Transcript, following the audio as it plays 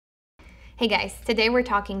Hey guys, today we're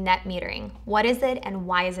talking net metering. What is it and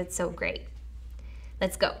why is it so great?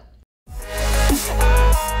 Let's go.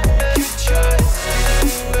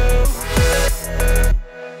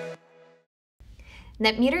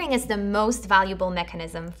 Net metering is the most valuable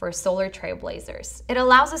mechanism for solar trailblazers. It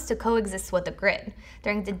allows us to coexist with the grid.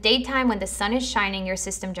 During the daytime when the sun is shining, your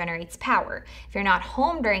system generates power. If you're not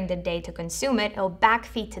home during the day to consume it, it'll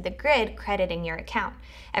backfeed to the grid, crediting your account.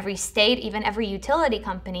 Every state, even every utility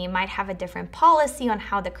company, might have a different policy on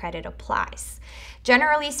how the credit applies.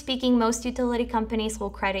 Generally speaking, most utility companies will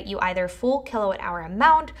credit you either full kilowatt-hour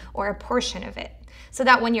amount or a portion of it, so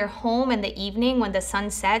that when you're home in the evening when the sun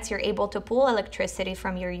sets, you're able to pull electricity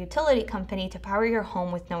from your utility company to power your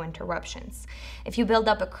home with no interruptions. If you build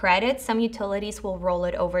up a credit, some utilities will roll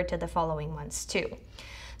it over to the following months too.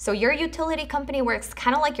 So your utility company works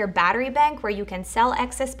kind of like your battery bank, where you can sell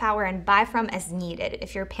excess power and buy from as needed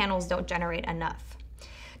if your panels don't generate enough.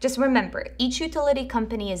 Just remember, each utility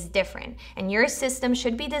company is different, and your system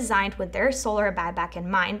should be designed with their solar buyback in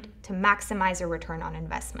mind to maximize your return on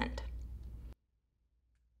investment.